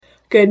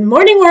Good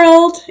morning,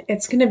 world!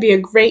 It's going to be a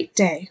great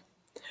day.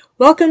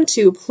 Welcome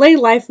to Play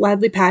Life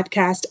Loudly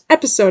Podcast,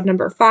 episode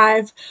number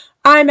 5.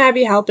 I'm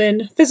Abby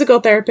Halpin, physical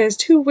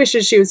therapist who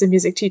wishes she was a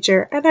music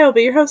teacher, and I will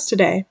be your host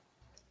today.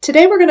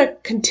 Today we're going to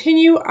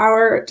continue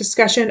our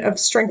discussion of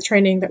strength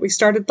training that we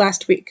started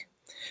last week.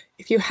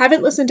 If you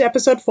haven't listened to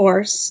episode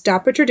 4,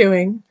 stop what you're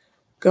doing,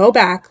 go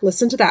back,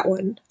 listen to that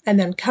one, and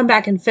then come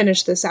back and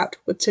finish this out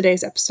with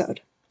today's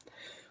episode.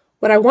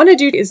 What I want to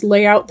do is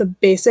lay out the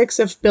basics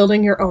of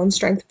building your own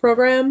strength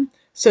program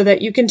so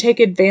that you can take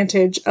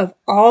advantage of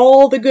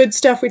all the good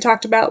stuff we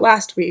talked about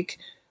last week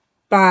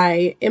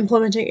by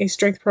implementing a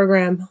strength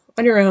program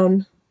on your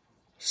own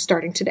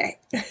starting today.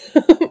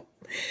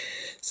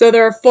 So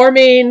there are 4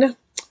 main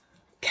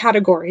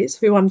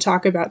categories we want to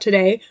talk about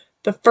today.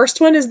 The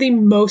first one is the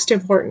most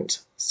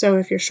important. So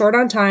if you're short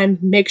on time,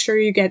 make sure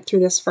you get through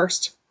this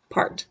first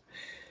part.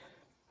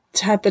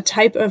 The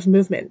type of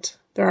movement.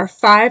 There are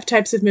 5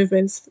 types of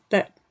movements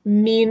that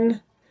mean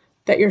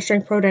that your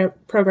strength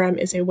program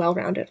is a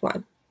well-rounded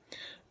one.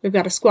 We've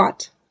got a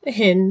squat, a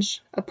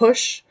hinge, a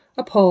push,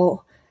 a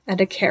pull,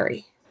 and a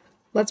carry.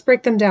 Let's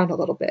break them down a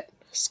little bit.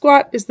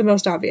 Squat is the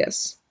most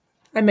obvious.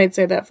 I might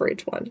say that for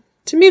each one.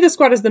 To me, the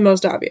squat is the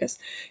most obvious.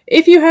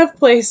 If you have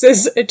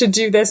places to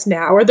do this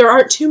now, or there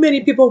aren't too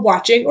many people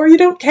watching, or you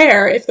don't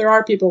care if there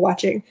are people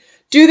watching,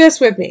 do this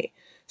with me.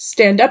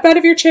 Stand up out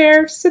of your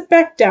chair, sit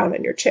back down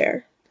in your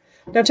chair.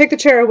 Now take the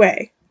chair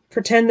away.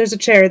 Pretend there's a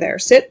chair there.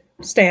 Sit,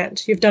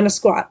 stand. You've done a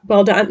squat.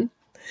 Well done.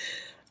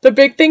 The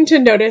big thing to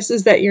notice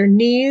is that your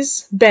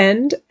knees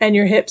bend and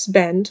your hips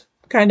bend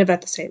kind of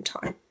at the same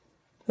time.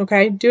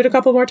 Okay? Do it a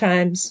couple more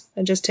times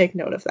and just take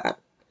note of that.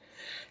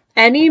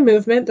 Any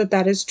movement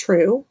that is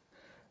true,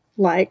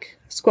 like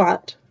a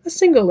squat, a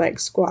single leg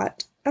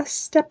squat, a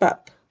step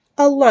up,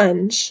 a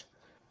lunge.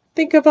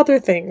 Think of other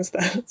things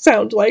that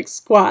sound like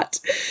squat.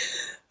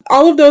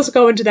 All of those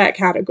go into that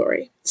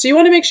category. So you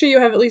want to make sure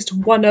you have at least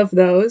one of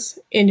those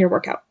in your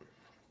workout.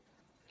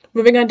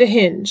 Moving on to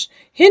hinge.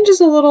 Hinge is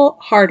a little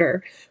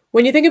harder.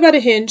 When you think about a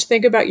hinge,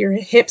 think about your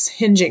hips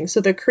hinging. So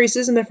the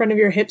creases in the front of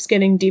your hips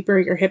getting deeper,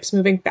 your hips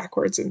moving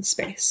backwards in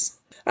space.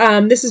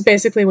 This is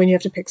basically when you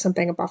have to pick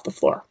something up off the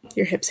floor.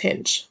 Your hips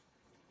hinge.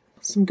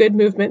 Some good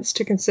movements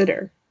to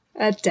consider.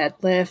 A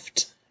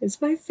deadlift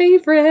is my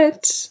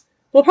favorite.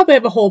 We'll probably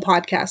have a whole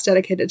podcast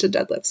dedicated to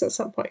deadlifts at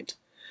some point.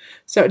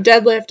 So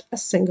deadlift, a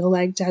single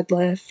leg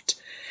deadlift,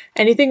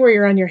 anything where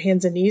you're on your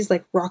hands and knees,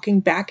 like rocking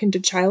back into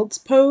child's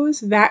pose,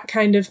 that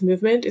kind of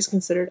movement is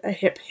considered a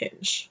hip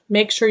hinge.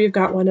 Make sure you've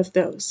got one of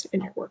those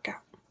in your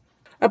workout.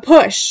 A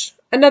push,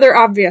 another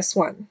obvious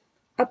one.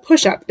 A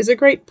push-up is a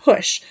great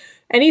push.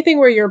 Anything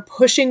where you're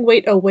pushing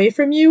weight away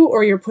from you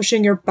or you're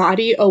pushing your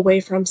body away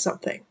from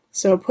something.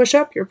 So a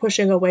push-up, you're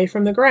pushing away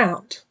from the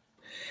ground.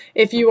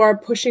 If you are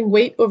pushing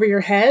weight over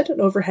your head,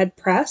 an overhead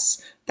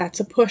press, that's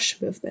a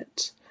push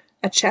movement.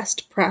 A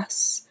chest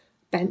press,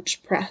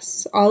 bench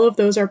press, all of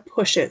those are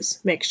pushes.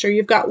 Make sure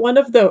you've got one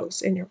of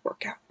those in your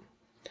workout.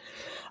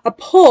 A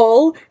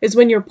pull is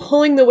when you're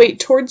pulling the weight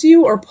towards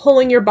you or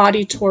pulling your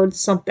body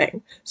towards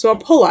something. So a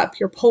pull-up,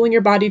 you're pulling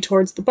your body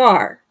towards the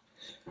bar.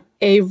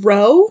 A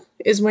row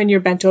is when you're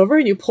bent over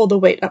and you pull the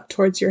weight up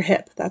towards your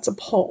hip. That's a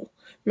pull.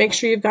 Make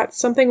sure you've got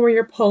something where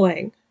you're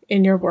pulling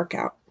in your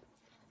workout.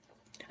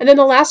 And then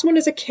the last one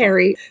is a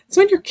carry. It's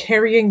when you're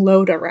carrying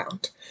load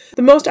around.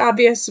 The most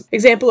obvious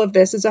example of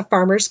this is a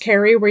farmer's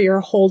carry where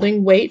you're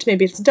holding weight,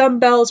 maybe it's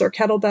dumbbells or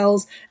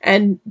kettlebells,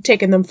 and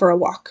taking them for a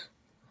walk.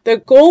 The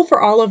goal for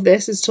all of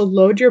this is to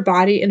load your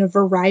body in a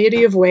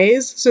variety of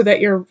ways so that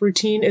your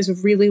routine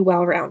is really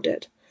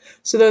well-rounded.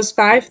 So those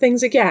 5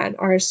 things again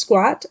are a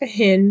squat, a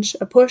hinge,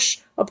 a push,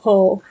 a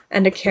pull,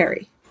 and a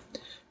carry.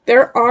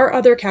 There are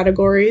other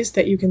categories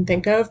that you can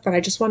think of, but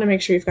I just want to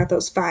make sure you've got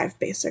those 5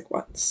 basic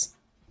ones.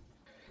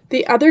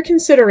 The other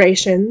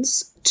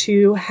considerations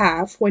to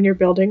have when you're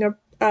building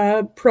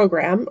a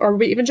program,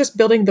 or even just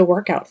building the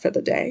workout for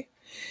the day,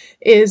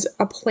 is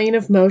a plane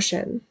of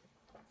motion.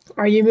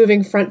 Are you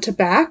moving front to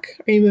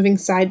back? Are you moving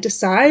side to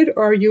side?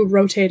 Or are you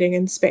rotating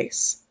in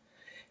space?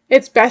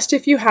 It's best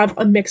if you have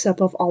a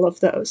mix-up of all of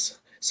those,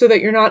 so that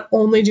you're not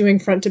only doing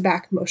front to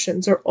back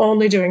motions or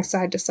only doing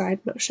side to side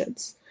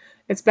motions.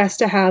 It's best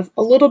to have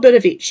a little bit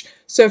of each.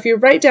 So if you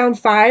write down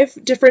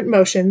 5 different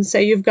motions,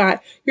 say you've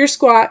got your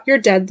squat, your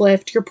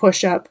deadlift, your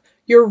push-up,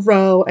 your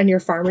row, and your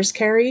farmer's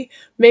carry,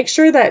 make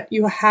sure that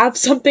you have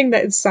something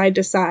that is side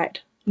to side.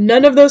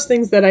 None of those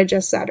things that I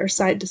just said are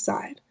side to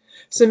side.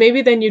 So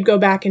maybe then you'd go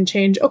back and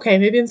change, okay,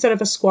 maybe instead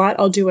of a squat,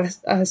 I'll do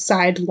a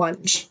side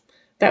lunge.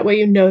 That way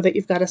you know that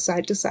you've got a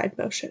side to side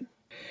motion.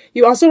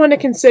 You also want to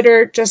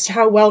consider just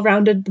how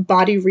well-rounded the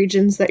body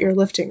regions that you're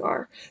lifting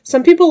are.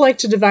 Some people like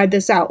to divide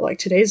this out, like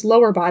today's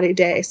lower body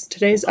day,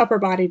 today's upper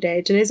body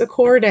day, today's a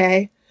core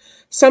day.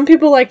 Some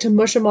people like to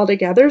mush them all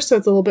together so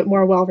it's a little bit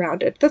more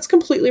well-rounded. That's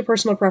completely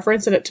personal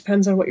preference and it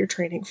depends on what you're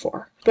training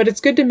for. But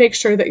it's good to make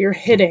sure that you're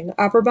hitting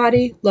upper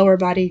body, lower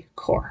body,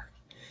 core.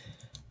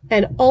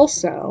 And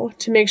also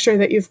to make sure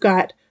that you've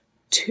got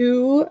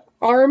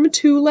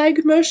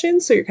two-leg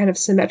motion, so you're kind of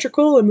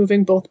symmetrical and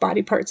moving both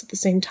body parts at the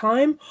same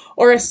time,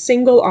 or a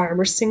single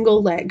arm or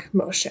single leg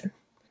motion.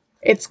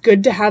 It's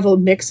good to have a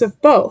mix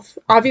of both.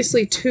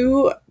 Obviously,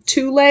 two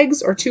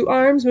legs or two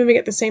arms moving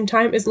at the same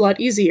time is a lot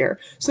easier,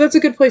 so that's a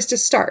good place to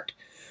start.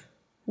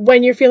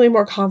 When you're feeling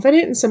more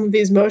confident in some of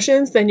these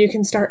motions, then you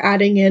can start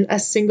adding in a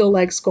single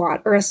leg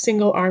squat or a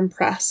single arm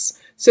press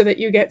so that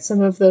you get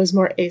some of those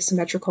more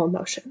asymmetrical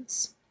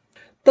motions.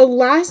 The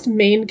last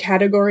main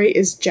category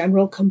is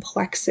general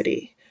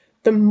complexity.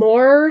 The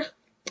more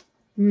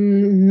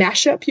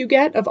mashup you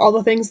get of all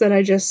the things that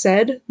I just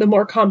said, the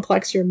more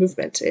complex your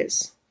movement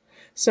is.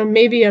 So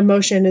maybe a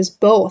motion is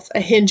both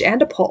a hinge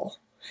and a pull,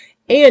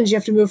 and you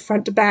have to move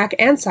front to back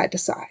and side to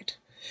side.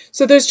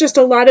 So there's just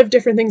a lot of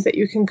different things that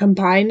you can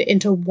combine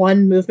into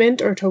one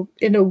movement or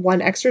into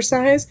one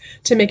exercise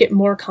to make it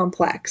more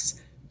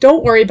complex.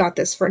 Don't worry about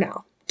this for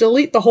now.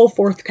 Delete the whole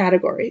fourth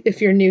category if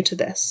you're new to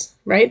this,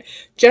 right?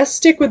 Just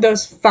stick with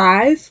those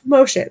 5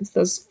 motions,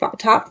 those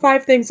top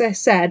 5 things I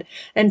said,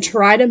 and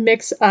try to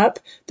mix up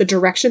the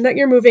direction that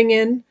you're moving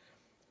in,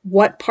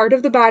 what part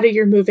of the body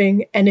you're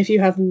moving, and if you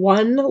have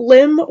one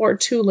limb or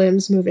 2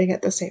 limbs moving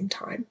at the same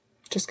time.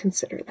 Just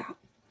consider that.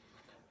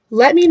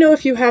 Let me know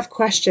if you have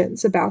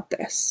questions about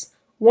this.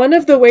 One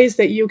of the ways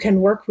that you can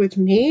work with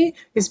me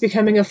is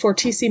becoming a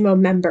Fortissimo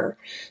member.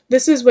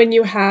 This is when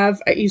you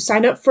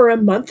sign up for a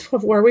month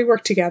of where we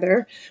work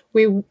together.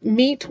 We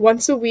meet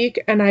once a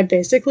week, and I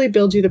basically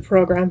build you the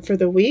program for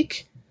the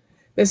week.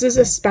 This is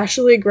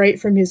especially great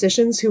for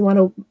musicians who want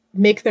to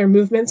make their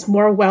movements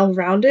more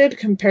well-rounded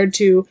compared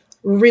to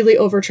really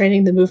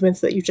overtraining the movements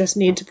that you just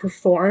need to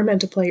perform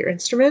and to play your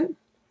instrument.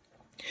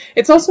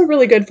 It's also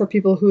really good for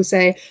people who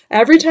say,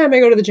 every time I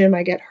go to the gym,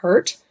 I get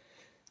hurt.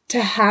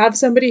 To have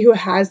somebody who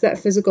has that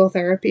physical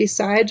therapy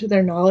side to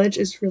their knowledge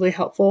is really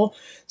helpful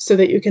so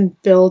that you can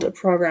build a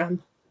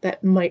program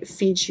that might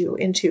feed you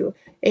into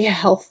a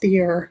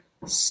healthier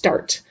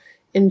start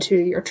into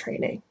your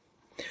training.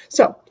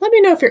 So let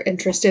me know if you're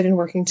interested in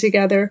working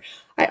together.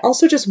 I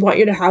also just want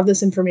you to have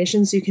this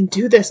information so you can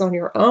do this on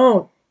your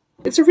own.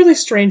 It's a really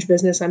strange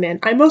business I'm in.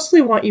 I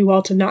mostly want you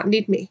all to not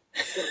need me.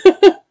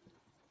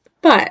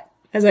 But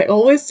as I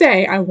always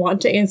say, I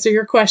want to answer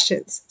your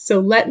questions. So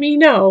let me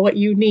know what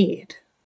you need.